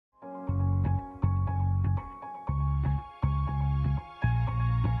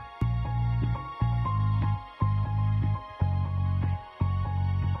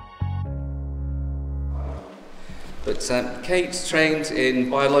But Kate trained in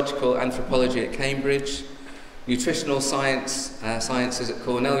biological anthropology at Cambridge, nutritional sciences at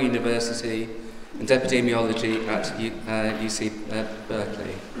Cornell University, and epidemiology at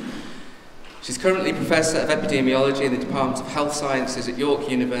UC-Berkeley. She's currently Professor of Epidemiology in the Department of Health Sciences at York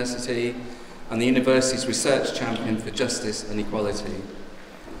University and the university's Research Champion for Justice and Equality.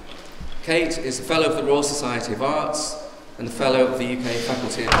 Kate is a Fellow of the Royal Society of Arts and a Fellow of the UK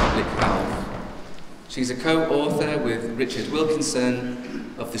Faculty of Public Health. She's a co-author with Richard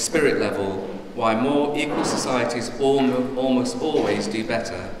Wilkinson of The Spirit Level, Why More Equal Societies Almost Always Do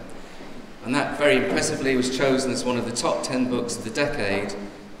Better. And that very impressively was chosen as one of the top 10 books of the decade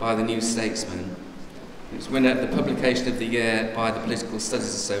by the new Statesman. It was winner of the Publication of the Year by the Political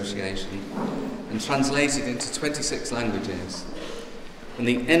Studies Association and translated into 26 languages. And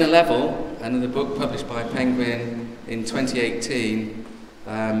The Inner Level, another book published by Penguin in 2018,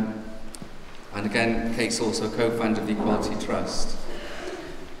 and again, Kate's also a co-founder of the Equality Trust.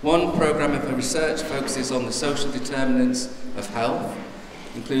 One programme of her research focuses on the social determinants of health,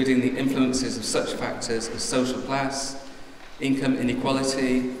 including the influences of such factors as social class, income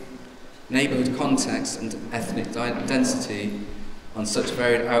inequality, neighbourhood context and ethnic density on such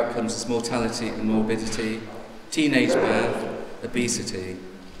varied outcomes as mortality and morbidity, teenage birth, obesity,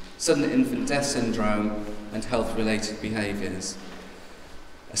 sudden infant death syndrome and health-related behaviours.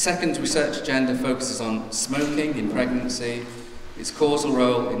 A second research agenda focuses on smoking in pregnancy, its causal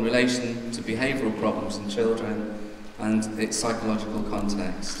role in relation to behavioural problems in children and its psychological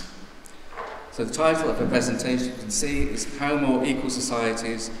context. So the title of her presentation, you can see, is How More Equal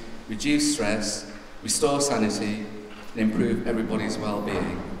Societies Reduce Stress, Restore Sanity, and Improve Everybody's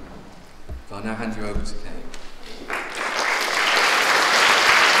Well-Being. So I'll now hand you over to Kate.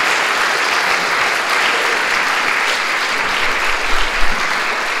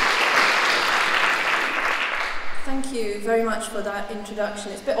 Thank you very much for that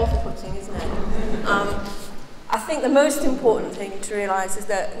introduction. It's a bit off-putting, isn't it? I think the most important thing to realise is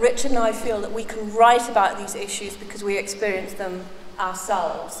that Richard and I feel that we can write about these issues because we experience them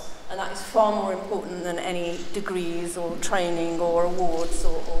ourselves, and that is far more important than any degrees or training or awards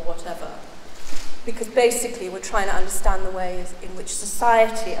or whatever. Because basically we're trying to understand the ways in which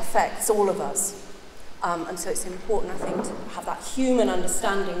society affects all of us. And so it's important, I think, to have that human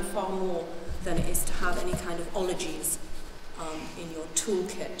understanding far more than it is to have any kind of ologies in your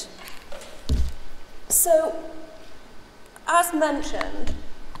toolkit. So, as mentioned,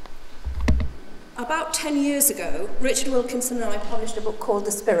 about 10 years ago, Richard Wilkinson and I published a book called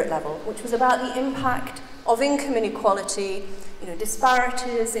The Spirit Level, which was about the impact of income inequality,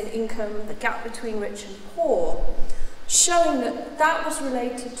 disparities in income, the gap between rich and poor, showing that that was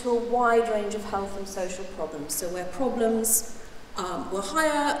related to a wide range of health and social problems. So where problems were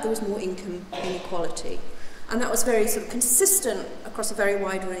higher, there was more income inequality. And that was very sort of consistent across a very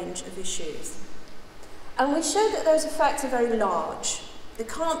wide range of issues. And we showed that those effects are very large. They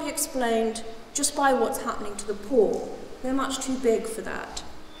can't be explained just by what's happening to the poor. They're much too big for that.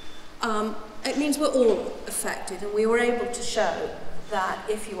 It means we're all affected, and we were able to show that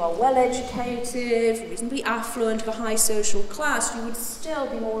if you are well educated, reasonably affluent, of a high social class, you would still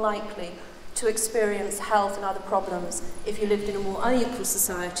be more likely to experience health and other problems if you lived in a more unequal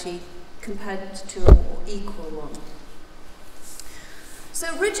society compared to a more equal one.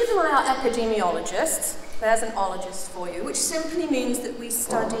 So Richard and I are epidemiologists. There's an ologist for you, which simply means that we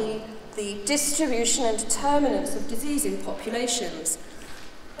study the distribution and determinants of disease in populations.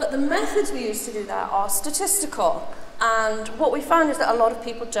 But the methods we use to do that are statistical. And what we found is that a lot of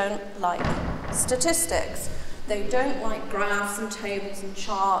people don't like statistics. They don't like graphs and tables and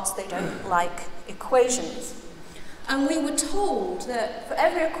charts. They don't like equations. And we were told that for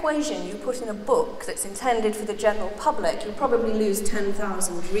every equation you put in a book that's intended for the general public, you'll probably lose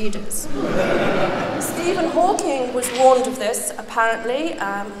 10,000 readers. Stephen Hawking was warned of this, apparently.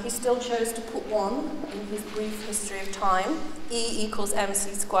 He still chose to put one in his brief history of time, E equals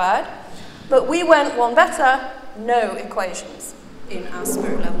mc squared. But we went one better, no equations in our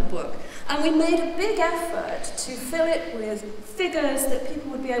Spirit Level book. And we made a big effort to fill it with figures that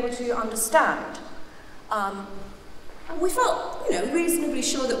people would be able to understand. We felt, reasonably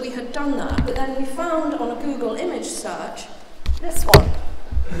sure that we had done that, but then we found on a Google image search this one,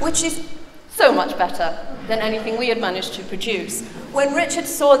 which is so much better than anything we had managed to produce. When Richard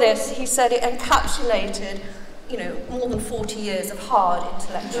saw this, he said it encapsulated, more than 40 years of hard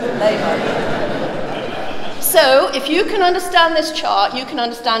intellectual labour. So, if you can understand this chart, you can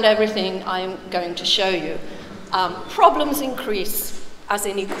understand everything I'm going to show you. Problems increase as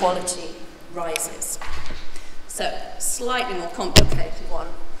inequality rises. So, slightly more complicated one.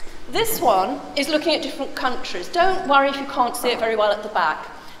 This one is looking at different countries. Don't worry if you can't see it very well at the back.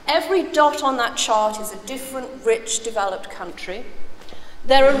 Every dot on that chart is a different, rich, developed country.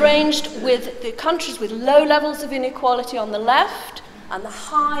 They're arranged with the countries with low levels of inequality on the left and the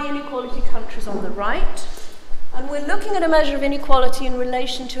high inequality countries on the right. And we're looking at a measure of inequality in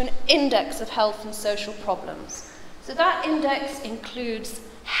relation to an index of health and social problems. So that index includes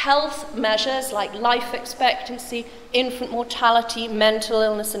health measures like life expectancy, infant mortality, mental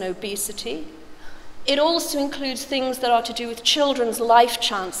illness and obesity. It also includes things that are to do with children's life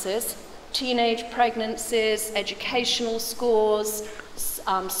chances, teenage pregnancies, educational scores,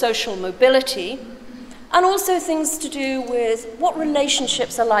 social mobility, and also things to do with what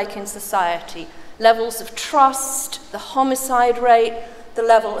relationships are like in society, levels of trust, the homicide rate, the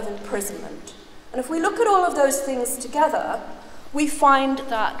level of imprisonment. And if we look at all of those things together, we find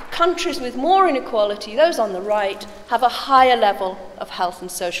that countries with more inequality, those on the right, have a higher level of health and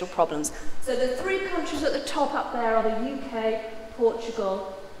social problems. So the three countries at the top up there are the UK,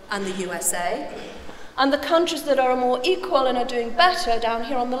 Portugal, and the USA. And the countries that are more equal and are doing better down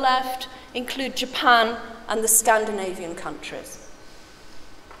here on the left include Japan and the Scandinavian countries.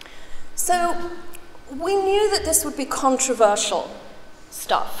 So we knew that this would be controversial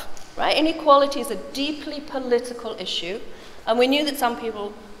stuff, right? Inequality is a deeply political issue, and we knew that some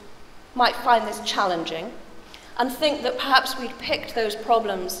people might find this challenging and think that perhaps we'd picked those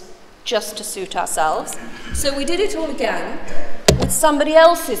problems just to suit ourselves. So we did it all again with somebody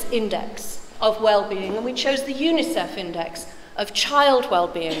else's index of well-being, and we chose the UNICEF index of child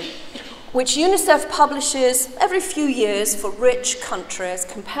well-being, which UNICEF publishes every few years for rich countries,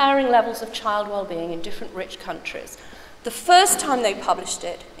 comparing levels of child well-being in different rich countries. The first time they published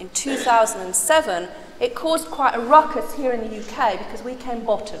it, in 2007, it caused quite a ruckus here in the UK because we came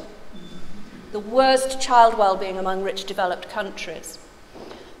bottom. The worst child well-being among rich developed countries.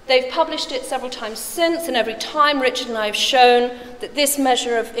 They've published it several times since, and every time Richard and I have shown that this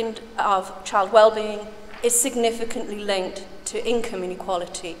measure of child well-being is significantly linked to income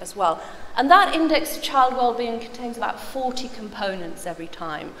inequality as well. And that index of child well-being contains about 40 components every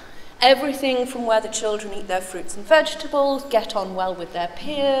time. Everything from whether children eat their fruits and vegetables, get on well with their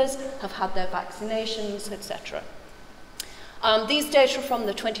peers, have had their vaccinations, etc. These data are from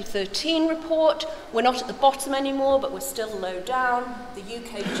the 2013 report. We're not at the bottom anymore, but we're still low down. The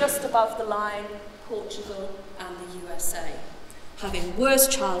UK just above the line, Portugal and the USA, having worse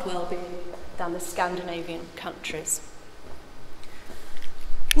child well-being than the Scandinavian countries.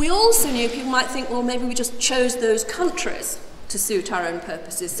 We also knew people might think, well, maybe we just chose those countries to suit our own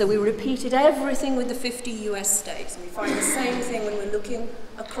purposes. So we repeated everything with the 50 US states. And we find the same thing when we're looking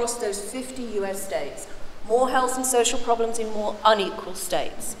across those 50 US states. More health and social problems in more unequal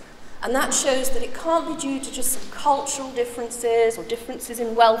states. And that shows that it can't be due to just some cultural differences or differences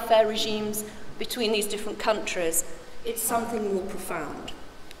in welfare regimes between these different countries. It's something more profound.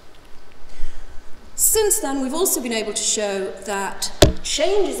 Since then, we've also been able to show that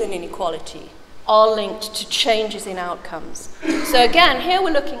changes in inequality are linked to changes in outcomes. So again, here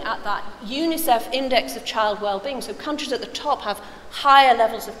we're looking at that UNICEF index of child well-being. So countries at the top have higher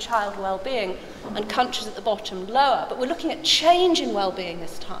levels of child well-being and countries at the bottom lower. But we're looking at change in well-being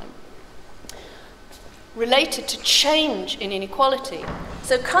this time, related to change in inequality.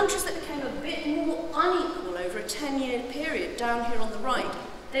 So countries that became a bit more unequal over a 10-year period, down here on the right,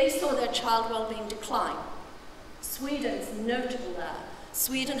 they saw their child well-being decline. Sweden's notable there.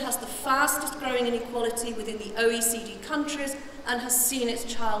 Sweden has the fastest growing inequality within the OECD countries and has seen its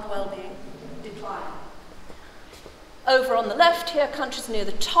child well-being decline. Over on the left here, countries near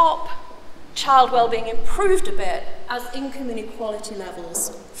the top, child well-being improved a bit as income inequality levels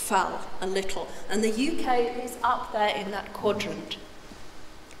fell a little. And the UK is up there in that quadrant.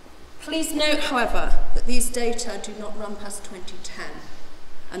 Please note, however, that these data do not run past 2010.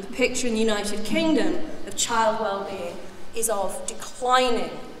 And the picture in the United Kingdom of child well-being is of declining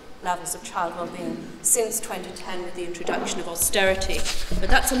levels of child well-being since 2010 with the introduction of austerity. But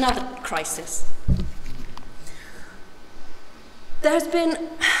that's another crisis. There's been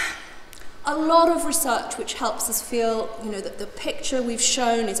a lot of research which helps us feel, that the picture we've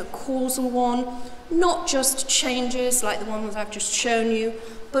shown is a causal one, not just changes like the ones I've just shown you,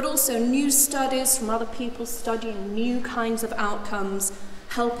 but also new studies from other people studying new kinds of outcomes,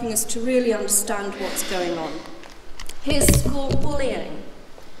 helping us to really understand what's going on. Here's school bullying.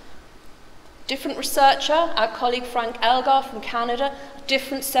 Different researcher, our colleague Frank Elgar from Canada, a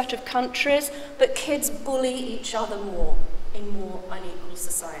different set of countries, but kids bully each other more in more unequal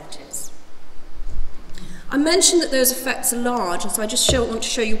societies. I mentioned that those effects are large, and so I just want to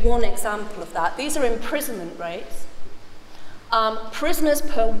show you one example of that. These are imprisonment rates. prisoners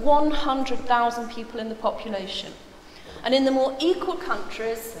per 100,000 people in the population. And in the more equal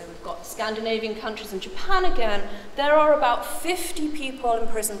countries, so we've got Scandinavian countries and Japan again, there are about 50 people in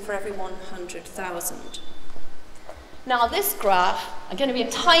prison for every 100,000. Now this graph, I'm going to be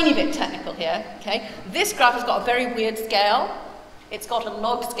a tiny bit technical here, okay? This graph has got a very weird scale. It's got a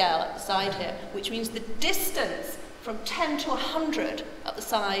log scale at the side here, which means the distance from 10 to 100 at the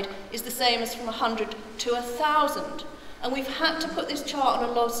side is the same as from 100 to 1,000. And we've had to put this chart on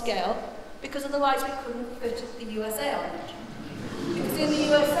a log scale because otherwise we couldn't fit the USA on it. Because in the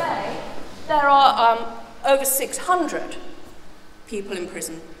USA, there are over 600 people in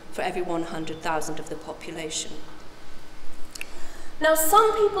prison for every 100,000 of the population. Now,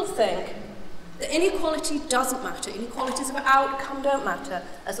 some people think that inequality doesn't matter. Inequalities of outcome don't matter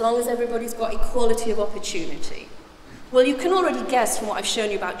as long as everybody's got equality of opportunity. Well, you can already guess from what I've shown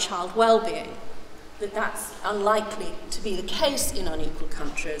you about child well-being that that's unlikely to be the case in unequal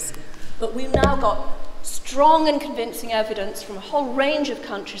countries. But we've now got strong and convincing evidence from a whole range of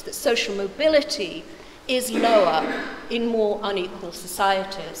countries that social mobility is lower in more unequal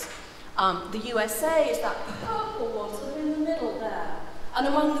societies. The USA is that purple one, sort of in the middle there. And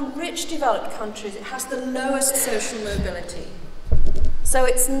among the rich developed countries, it has the lowest social mobility. So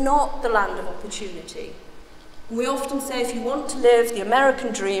it's not the land of opportunity. We often say if you want to live the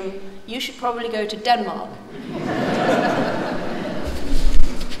American dream, you should probably go to Denmark.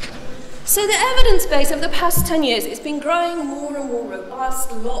 So the evidence base over the past 10 years, it's been growing more and more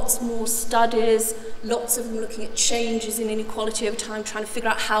robust, lots more studies, lots of them looking at changes in inequality over time, trying to figure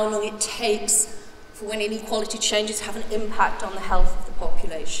out how long it takes for when inequality changes to have an impact on the health of the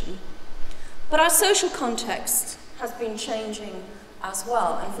population. But our social context has been changing as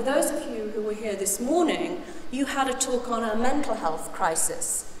well. And for those of you who were here this morning, you had a talk on a mental health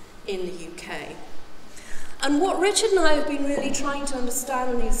crisis in the UK. And what Richard and I have been really trying to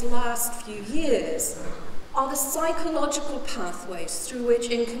understand in these last few years are the psychological pathways through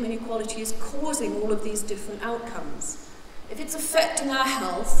which income inequality is causing all of these different outcomes. If it's affecting our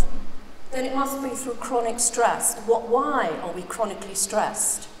health, then it must be through chronic stress. Why are we chronically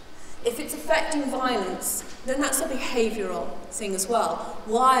stressed? If it's affecting violence, then that's a behavioural thing as well.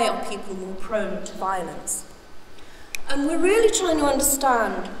 Why are people more prone to violence? And we're really trying to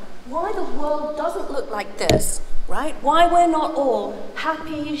understand why the world doesn't look like this, right? Why we're not all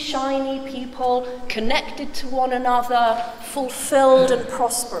happy, shiny people, connected to one another, fulfilled and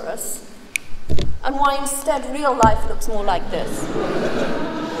prosperous, and why instead real life looks more like this.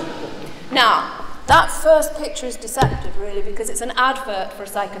 Now, that first picture is deceptive, really, because it's an advert for a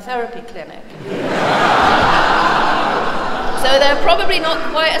psychotherapy clinic. So they're probably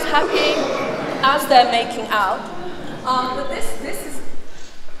not quite as happy as they're making out. But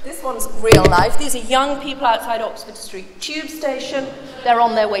this one's real life. These are young people outside Oxford Street Tube Station. They're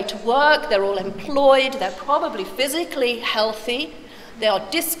on their way to work. They're all employed. They're probably physically healthy. They are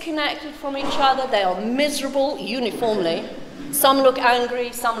disconnected from each other. They are miserable uniformly. Some look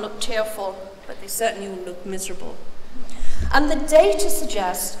angry, some look tearful, but they certainly all look miserable. And the data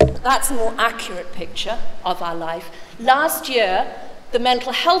suggests that that's a more accurate picture of our life. Last year, the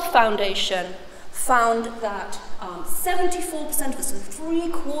Mental Health Foundation found that 74% of us, so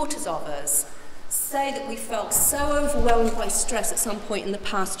 3/4 of us, say that we felt so overwhelmed by stress at some point in the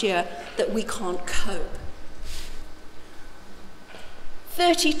past year that we can't cope.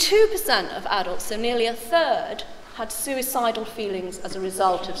 32% of adults, so nearly a third, had suicidal feelings as a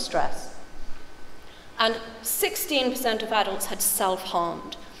result of stress. And 16% of adults had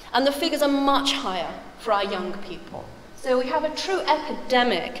self-harmed. And the figures are much higher for our young people. So we have a true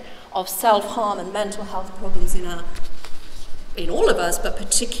epidemic of self-harm and mental health problems in all of us, but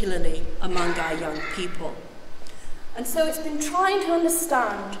particularly among our young people. And so it's been trying to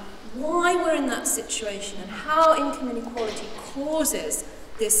understand why we're in that situation and how income inequality causes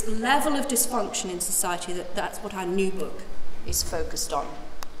this level of dysfunction in society. That's what our new book is focused on.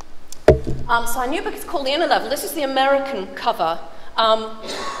 So our new book is called The Inner Level. This is the American cover.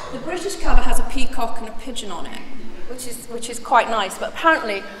 The British cover has a peacock and a pigeon on it, which is quite nice. But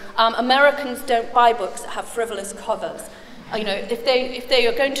apparently, Americans don't buy books that have frivolous covers. You know, if they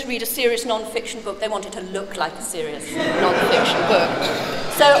are going to read a serious non-fiction book, they want it to look like a serious non-fiction book.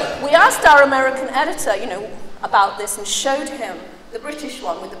 So we asked our American editor, about this and showed him the British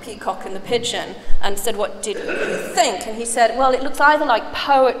one with the peacock and the pigeon and said, what did you think? And he said, well, it looks either like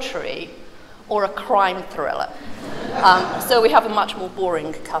poetry or a crime thriller. So we have a much more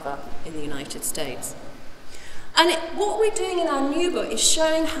boring cover in the United States. And what we're doing in our new book is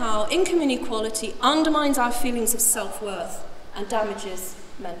showing how income inequality undermines our feelings of self-worth and damages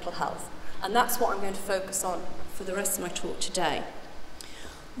mental health. And that's what I'm going to focus on for the rest of my talk today.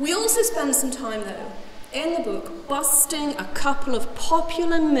 We also spend some time, though, in the book, busting a couple of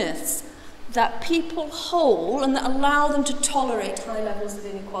popular myths that people hold and that allow them to tolerate high levels of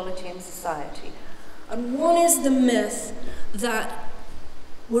inequality in society. And one is the myth that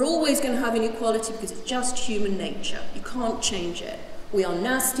we're always going to have inequality because it's just human nature. You can't change it. We are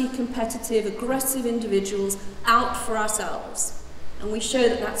nasty, competitive, aggressive individuals out for ourselves. And we show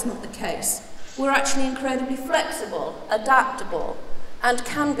that that's not the case. We're actually incredibly flexible, adaptable, and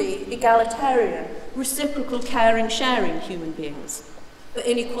can be egalitarian, reciprocal, caring, sharing human beings. But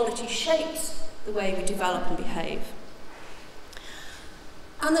inequality shapes the way we develop and behave.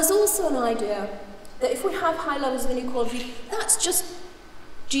 And there's also an idea that if we have high levels of inequality, that's just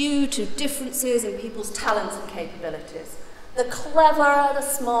due to differences in people's talents and capabilities. The clever, the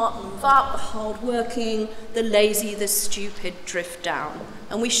smart move up, the hard-working, the lazy, the stupid drift down.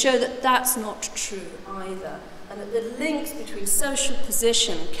 And we show that that's not true either, and that the links between social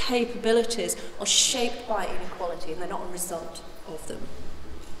position and capabilities are shaped by inequality, and they're not a result of them.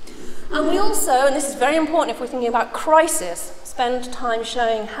 And we also, and this is very important if we're thinking about crisis, spend time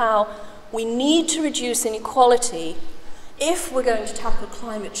showing how we need to reduce inequality if we're going to tackle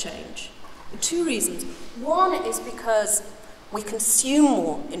climate change. For two reasons. One is because we consume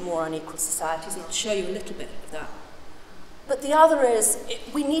more in more unequal societies, and I'll show you a little bit of that. But the other is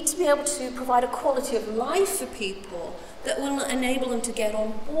we need to be able to provide a quality of life for people that will enable them to get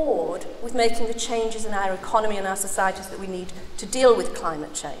on board with making the changes in our economy and our societies that we need to deal with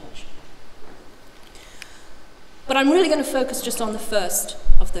climate change. But I'm really going to focus just on the first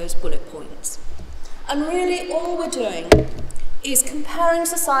of those bullet points. And really all we're doing is comparing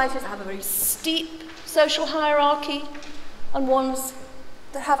societies that have a very steep social hierarchy and ones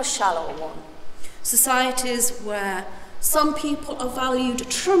that have a shallower one. Societies where some people are valued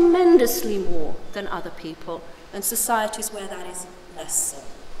tremendously more than other people, and societies where that is less so.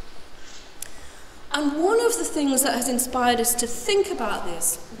 And one of the things that has inspired us to think about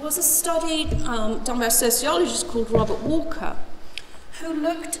this was a study done by a sociologist called Robert Walker, who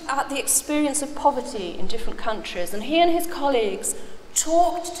looked at the experience of poverty in different countries. And he and his colleagues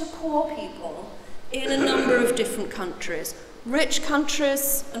talked to poor people in a number of different countries, rich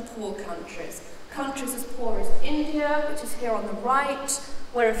countries and poor countries. Countries as poor as India, which is here on the right,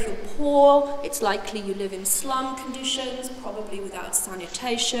 where if you're poor, it's likely you live in slum conditions, probably without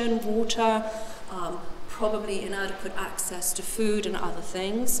sanitation, water, probably inadequate access to food and other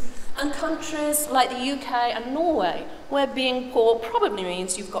things. And countries like the UK and Norway, where being poor probably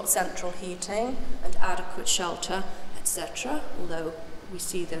means you've got central heating and adequate shelter, etc., although we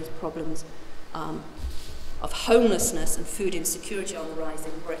see those problems of homelessness and food insecurity on the rise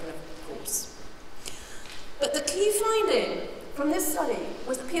in Britain, of course. But the key finding from this study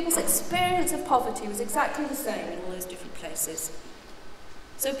was that people's experience of poverty was exactly the same in all those different places.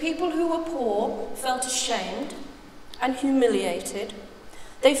 So people who were poor felt ashamed and humiliated.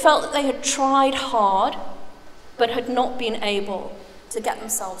 They felt that they had tried hard but had not been able to get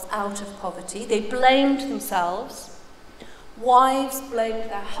themselves out of poverty. They blamed themselves. Wives blamed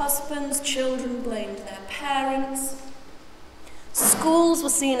their husbands, children blamed their parents. Schools were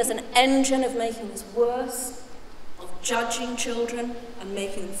seen as an engine of making this worse, of judging children and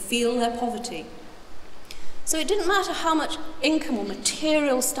making them feel their poverty. So it didn't matter how much income or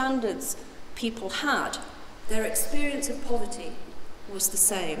material standards people had, their experience of poverty was the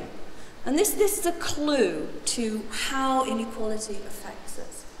same. And this is a clue to how inequality affects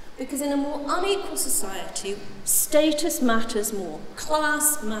us. Because in a more unequal society, status matters more,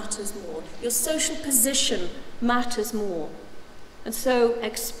 class matters more, your social position matters more. And so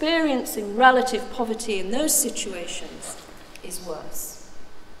experiencing relative poverty in those situations is worse.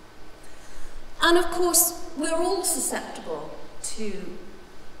 And of course, we're all susceptible to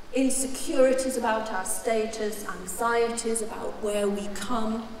insecurities about our status, anxieties about where we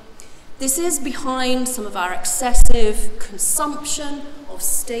come. This is behind some of our excessive consumption of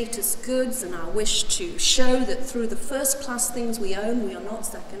status goods and our wish to show that through the first-class things we own, we are not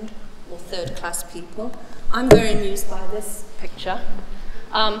second or third-class people. I'm very amused by this picture.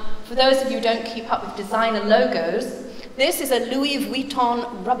 For those of you who don't keep up with designer logos, this is a Louis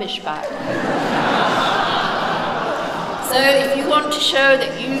Vuitton rubbish bag. So if you want to show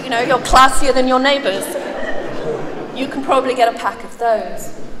that you're classier than your neighbours, you can probably get a pack of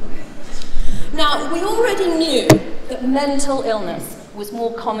those. Now, we already knew that mental illness was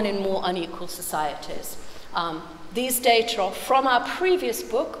more common in more unequal societies. These data are from our previous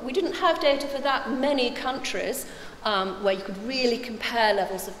book. We didn't have data for that many countries where you could really compare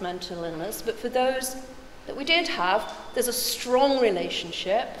levels of mental illness, but for those that we did have, there's a strong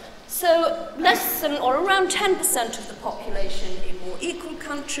relationship. So less than or around 10% of the population in more equal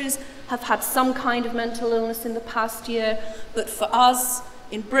countries have had some kind of mental illness in the past year, but for us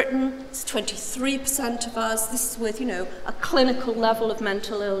in Britain, it's 23% of us. This is with, you know, a clinical level of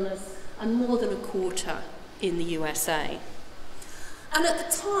mental illness, and more than a quarter in the USA. And at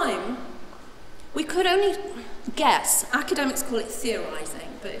the time, we could only guess, academics call it theorizing,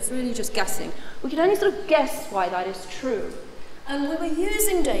 but it's really just guessing. We could only sort of guess why that is true. And we were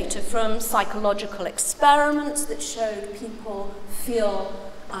using data from psychological experiments that showed people feel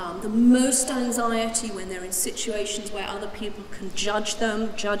the most anxiety when they're in situations where other people can judge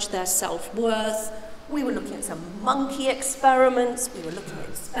them, judge their self-worth. We were looking at some monkey experiments. We were looking at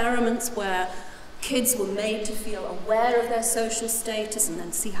experiments where kids were made to feel aware of their social status and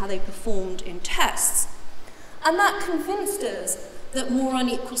then see how they performed in tests. And that convinced us that more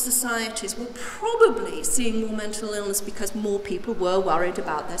unequal societies were probably seeing more mental illness because more people were worried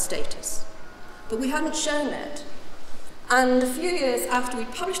about their status. But we hadn't shown it. And a few years after we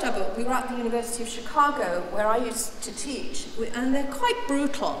published our book, we were at the University of Chicago, where I used to teach, and they're quite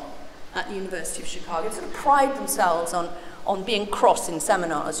brutal at the University of Chicago. They sort of pride themselves on being cross in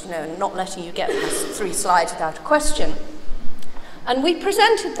seminars, you know, and not letting you get past 3 slides without a question. And we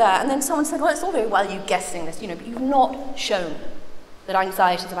presented that, and then someone said, well, it's all very well you guessing this, you know, but you've not shown that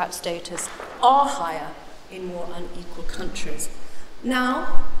anxieties about status are higher in more unequal countries.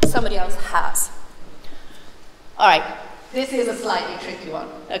 Now, somebody else has. All right, this is a slightly tricky one,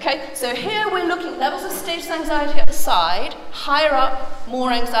 okay? So here we're looking at levels of status anxiety at the side, higher up,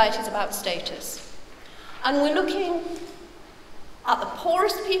 more anxieties about status. And we're looking at the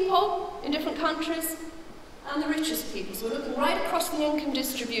poorest people in different countries and the richest people. So we're looking right across the income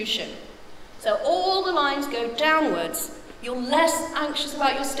distribution. So all the lines go downwards. You're less anxious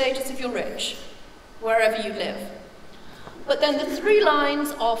about your status if you're rich, wherever you live. But then the 3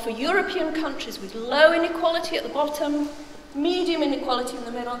 lines are for European countries with low inequality at the bottom, medium inequality in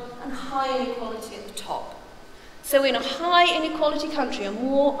the middle, and high inequality at the top. So in a high inequality country, a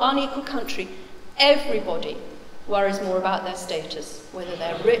more unequal country, everybody worries more about their status, whether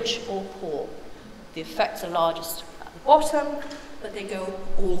they're rich or poor. The effects are largest at the bottom, but they go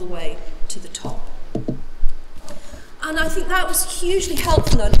all the way to the top. And I think that was hugely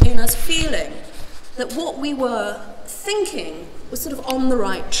helpful in us feeling that what we were thinking was sort of on the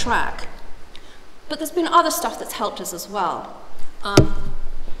right track. But there's been other stuff that's helped us as well.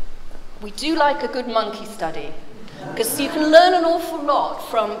 We do like a good monkey study, because you can learn an awful lot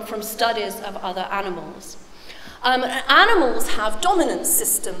from studies of other animals. Animals have dominance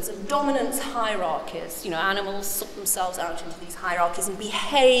systems and dominance hierarchies. You know, animals sort themselves out into these hierarchies and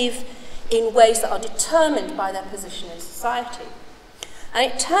behave in ways that are determined by their position in society.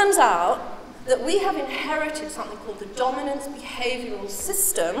 And it turns out that we have inherited something called the dominance behavioral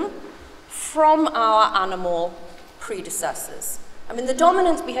system from our animal predecessors. I mean, the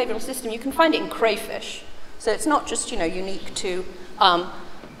dominance behavioral system, you can find it in crayfish. So it's not just, you know, unique to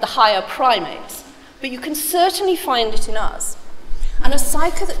the higher primates, but you can certainly find it in us. And a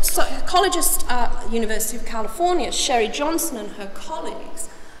psychologist at the University of California, Sherry Johnson, and her colleagues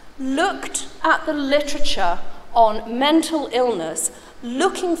looked at the literature on mental illness,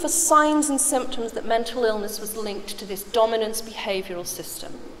 looking for signs and symptoms that mental illness was linked to this dominance behavioral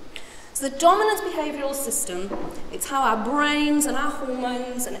system. So the dominance behavioral system, it's how our brains and our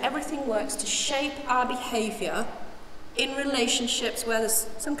hormones and everything works to shape our behavior in relationships where there's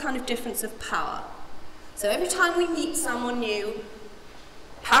some kind of difference of power. So every time we meet someone new,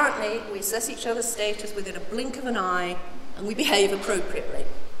 apparently we assess each other's status within a blink of an eye and we behave appropriately.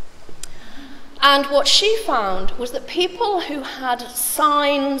 And what she found was that people who had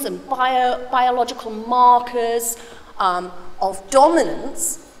signs and biological markers of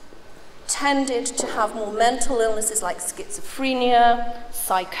dominance tended to have more mental illnesses like schizophrenia,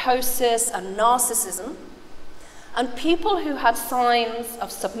 psychosis, and narcissism. And people who had signs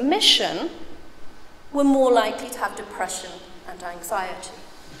of submission were more likely to have depression and anxiety.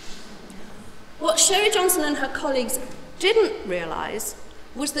 What Sherry Johnson and her colleagues didn't realize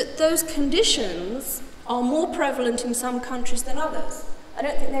was that those conditions are more prevalent in some countries than others. I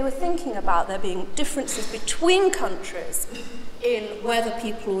don't think they were thinking about there being differences between countries in whether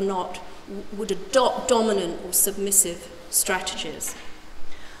people or not would adopt dominant or submissive strategies.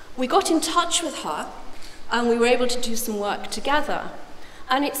 We got in touch with her and we were able to do some work together.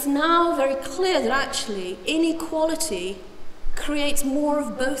 And it's now very clear that actually inequality creates more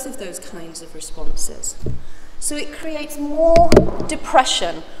of both of those kinds of responses. So it creates more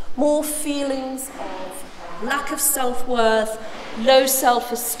depression, more feelings of lack of self-worth, low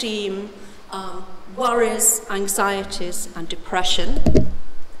self-esteem, worries, anxieties, and depression.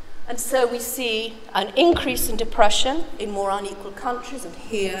 And so we see an increase in depression in more unequal countries, and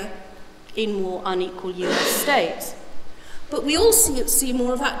here in more unequal US states. But we also see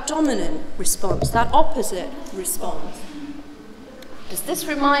more of that dominant response, that opposite response. Does this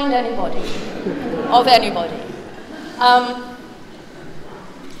remind anybody of anybody?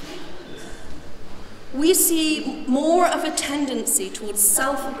 We see more of a tendency towards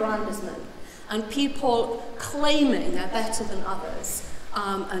self-aggrandizement and people claiming they're better than others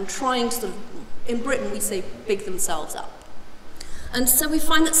and trying to sort of, in Britain we say, big themselves up. And so we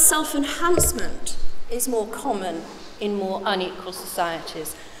find that self-enhancement is more common in more unequal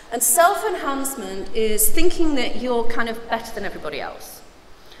societies. And self-enhancement is thinking that you're kind of better than everybody else.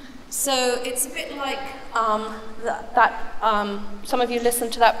 So it's a bit like some of you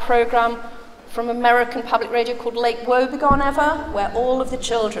listened to that program from American public radio called Lake Wobegon Ever, where all of the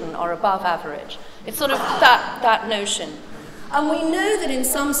children are above average. It's sort of that notion. And we know that in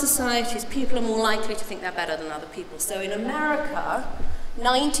some societies, people are more likely to think they're better than other people. So in America,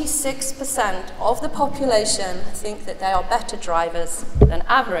 96% of the population think that they are better drivers than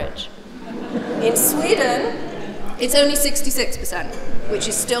average. In Sweden, it's only 66%, which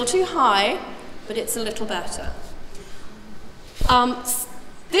is still too high, but it's a little better.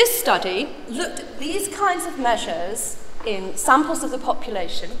 This study looked at these kinds of measures in samples of the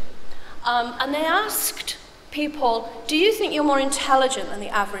population, and they asked people, do you think you're more intelligent than the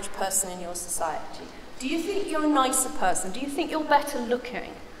average person in your society? Do you think you're a nicer person? Do you think you're better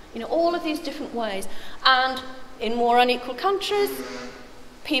looking? You know, all of these different ways. And in more unequal countries,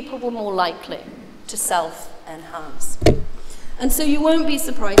 people were more likely to self-enhance. And so you won't be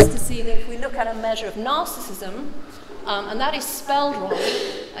surprised to see that if we look at a measure of narcissism, and that is spelled wrong,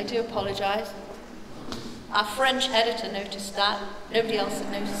 I do apologize. Our French editor noticed that. Nobody else had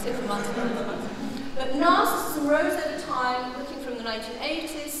noticed it for months. But narcissism rose over time, looking from the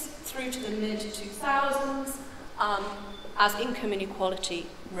 1980s through to the mid-2000s, as income inequality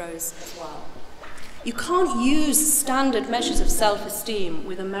rose as well. You can't use standard measures of self-esteem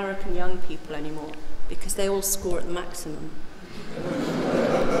with American young people anymore, because they all score at the maximum.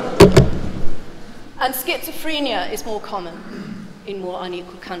 And schizophrenia is more common in more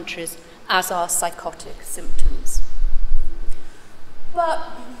unequal countries, as are psychotic symptoms. But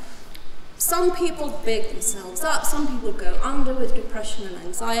some people big themselves up, some people go under with depression and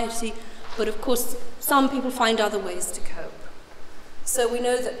anxiety, but of course some people find other ways to cope. So we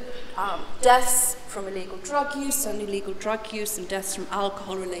know that deaths from illegal drug use and deaths from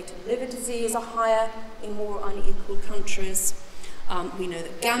alcohol-related liver disease are higher in more unequal countries. We know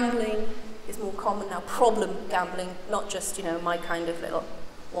that gambling is more common now, problem gambling, not just, you know, my kind of little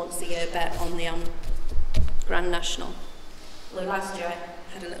once-a-year bet on the Grand National. Although last year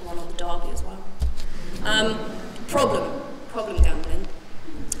I had a little one on the Derby as well. Problem gambling.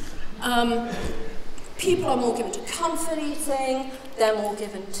 People are more given to comfort eating, they're more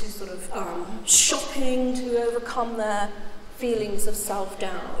given to sort of shopping to overcome their feelings of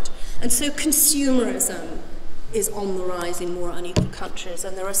self-doubt. And so consumerism is on the rise in more unequal countries,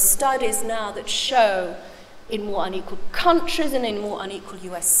 and there are studies now that show in more unequal countries and in more unequal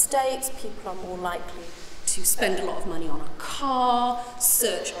US states, people are more likely to spend a lot of money on a car,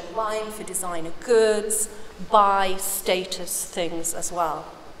 search online for designer goods, buy status things as well.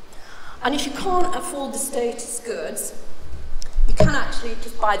 And if you can't afford the status goods, you can actually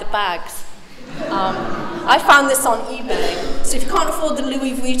just buy the bags. I found this on eBay. So if you can't afford the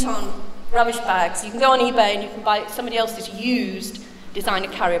Louis Vuitton rubbish bags, you can go on eBay and you can buy somebody else's used designer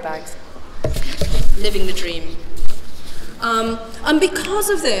carrier bags. Living the dream. And because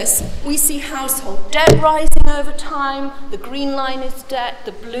of this, we see household debt rising over time. The green line is debt,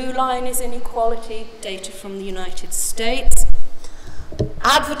 the blue line is inequality, data from the United States.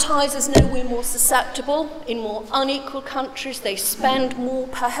 Advertisers know we're more susceptible in more unequal countries. They spend more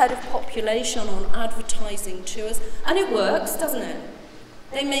per head of population on advertising to us. And it works, doesn't it?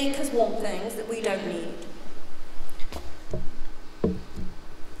 They make us want things that we don't need.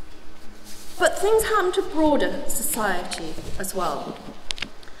 But things happen to broader society as well.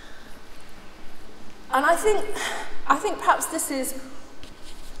 And I think perhaps this is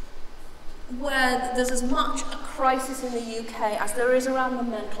where there's as much a crisis in the UK as there is around the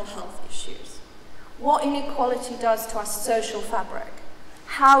mental health issues. What inequality does to our social fabric,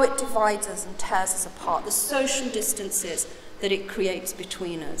 how it divides us and tears us apart, the social distances that it creates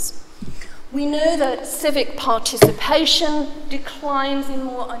between us. We know that civic participation declines in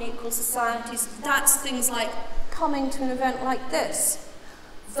more unequal societies. That's things like coming to an event like this,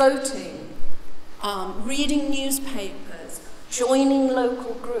 voting, reading newspapers, joining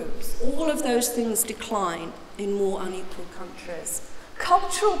local groups. All of those things decline in more unequal countries.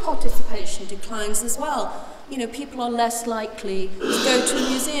 Cultural participation declines as well. You know, people are less likely to go to a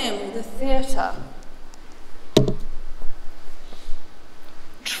museum or the theatre.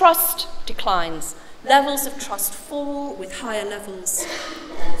 Trust declines. Levels of trust fall with higher levels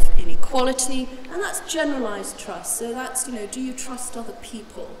of inequality, and that's generalized trust. So that's, you know, do you trust other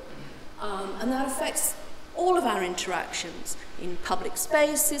people? And that affects all of our interactions in public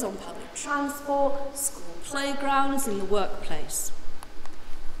spaces, on public transport, school playgrounds, in the workplace.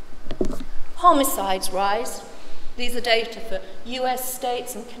 Homicides rise. These are data for US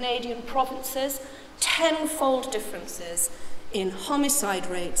states and Canadian provinces. 10-fold differences in homicide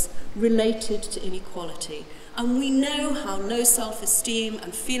rates related to inequality. And we know how low self-esteem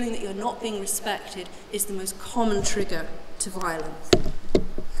and feeling that you're not being respected is the most common trigger to violence.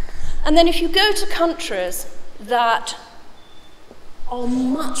 And then if you go to countries that are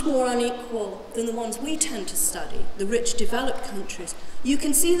much more unequal than the ones we tend to study, the rich developed countries, you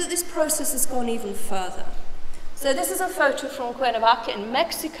can see that this process has gone even further. So this is a photo from Cuernavaca in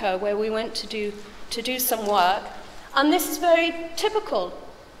Mexico, where we went to do some work. And this is very typical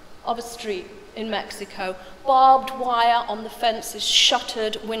of a street in Mexico. Barbed wire on the fences,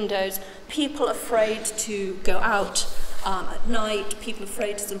 shuttered windows, people afraid to go out at night, people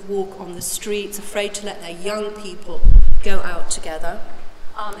afraid to sort of walk on the streets, afraid to let their young people go out together.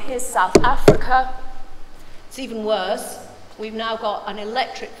 Here's South Africa. It's even worse. We've now got an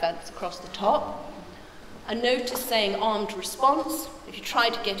electric fence across the top. A notice saying armed response. If you try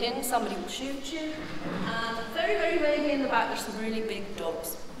to get in, somebody will shoot you. And very, very vaguely in the back, there's some really big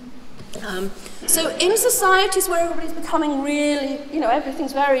dogs. So in societies where everybody's becoming really, you know,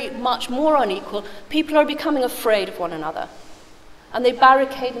 everything's very much more unequal, people are becoming afraid of one another. And they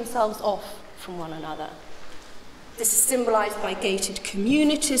barricade themselves off from one another. This is symbolized by gated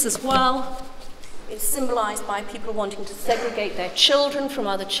communities as well. It's symbolized by people wanting to segregate their children from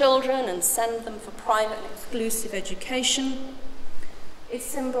other children and send them for private and exclusive education. It's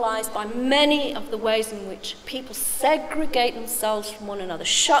symbolized by many of the ways in which people segregate themselves from one another,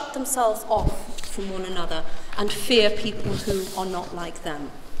 shut themselves off from one another, and fear people who are not like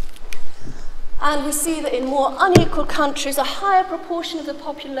them. And we see that in more unequal countries, a higher proportion of the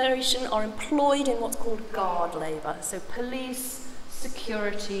population are employed in what's called guard labor, so police,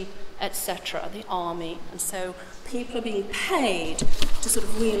 security, etc., the army. And so people are being paid to sort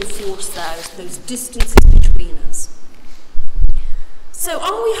of reinforce those distances between us. So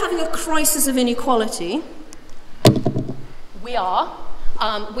are we having a crisis of inequality? We are.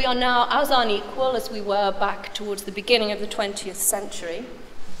 We are now as unequal as we were back towards the beginning of the 20th century.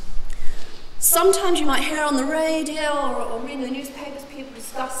 Sometimes you might hear on the radio or read in the newspapers people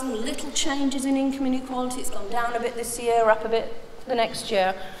discussing little changes in income inequality. It's gone down a bit this year, up a bit the next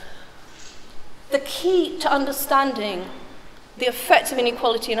year. The key to understanding the effects of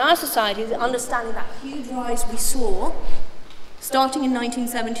inequality in our society is understanding that huge rise we saw starting in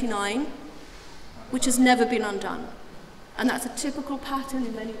 1979, which has never been undone. And that's a typical pattern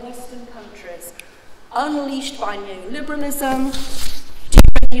in many Western countries, unleashed by neoliberalism,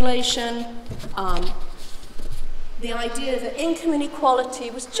 deregulation, the idea that income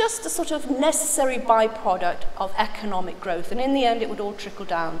inequality was just a sort of necessary byproduct of economic growth, and in the end it would all trickle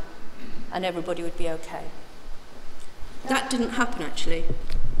down and everybody would be okay. That didn't happen, actually.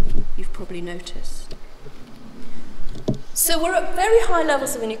 You've probably noticed. So we're at very high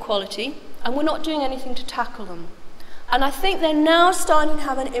levels of inequality, and we're not doing anything to tackle them. And I think they're now starting to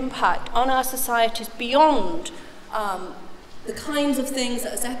have an impact on our societies beyond the kinds of things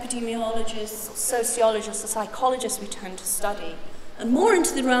that as epidemiologists, or sociologists, or psychologists we tend to study, and more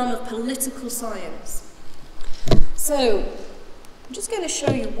into the realm of political science. So I'm just going to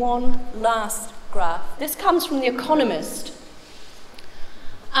show you one last graph. This comes from The Economist.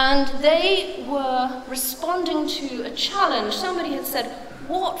 And they were responding to a challenge. Somebody had said,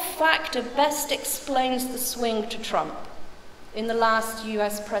 what factor best explains the swing to Trump in the last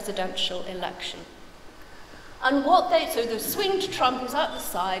US presidential election? And so the swing to Trump is up the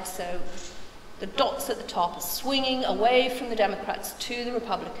side, so the dots at the top are swinging away from the Democrats to the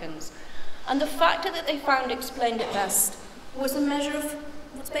Republicans. And the factor that they found explained it best was a measure of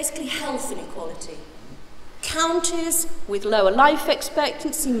what's basically health inequality. Counties with lower life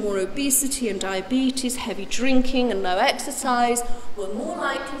expectancy, more obesity and diabetes, heavy drinking and low exercise were more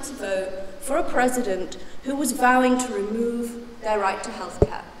likely to vote for a president who was vowing to remove their right to health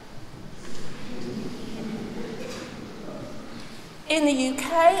care. In the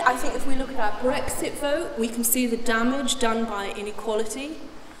UK, I think if we look at our Brexit vote, we can see the damage done by inequality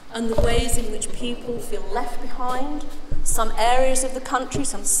and the ways in which people feel left behind. Some areas of the country,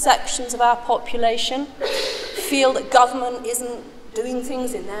 some sections of our population feel that government isn't doing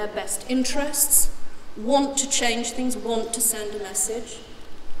things in their best interests, want to change things, want to send a message.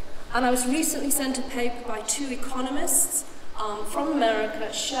 And I was recently sent a paper by 2 economists from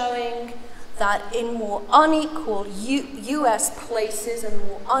America showing that in more unequal US places and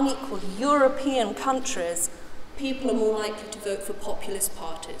more unequal European countries, people are more likely to vote for populist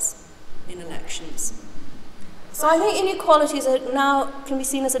parties in elections. So I think inequalities now can be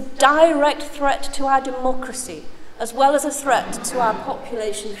seen as a direct threat to our democracy, as well as a threat to our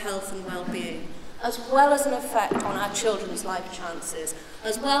population health and well-being, as well as an effect on our children's life chances,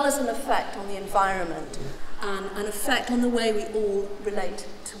 as well as an effect on the environment, and an effect on the way we all relate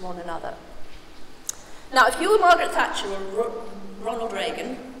to one another. Now, if you were Margaret Thatcher or Ronald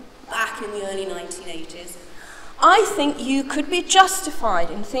Reagan back in the early 1980s, I think you could be justified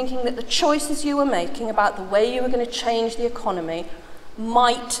in thinking that the choices you were making about the way you were going to change the economy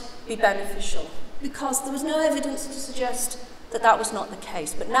might be beneficial, because there was no evidence to suggest that that was not the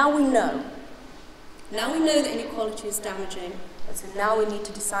case. But now we know. Now we know that inequality is damaging, and so now we need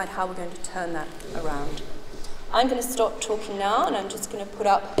to decide how we're going to turn that around. I'm going to stop talking now, and I'm just going to put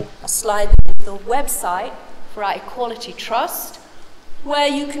up a slide with the website for our Equality Trust, where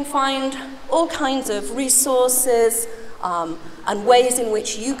you can find all kinds of resources and ways in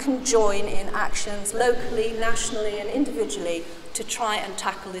which you can join in actions locally, nationally, and individually to try and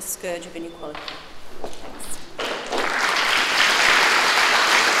tackle this scourge of inequality.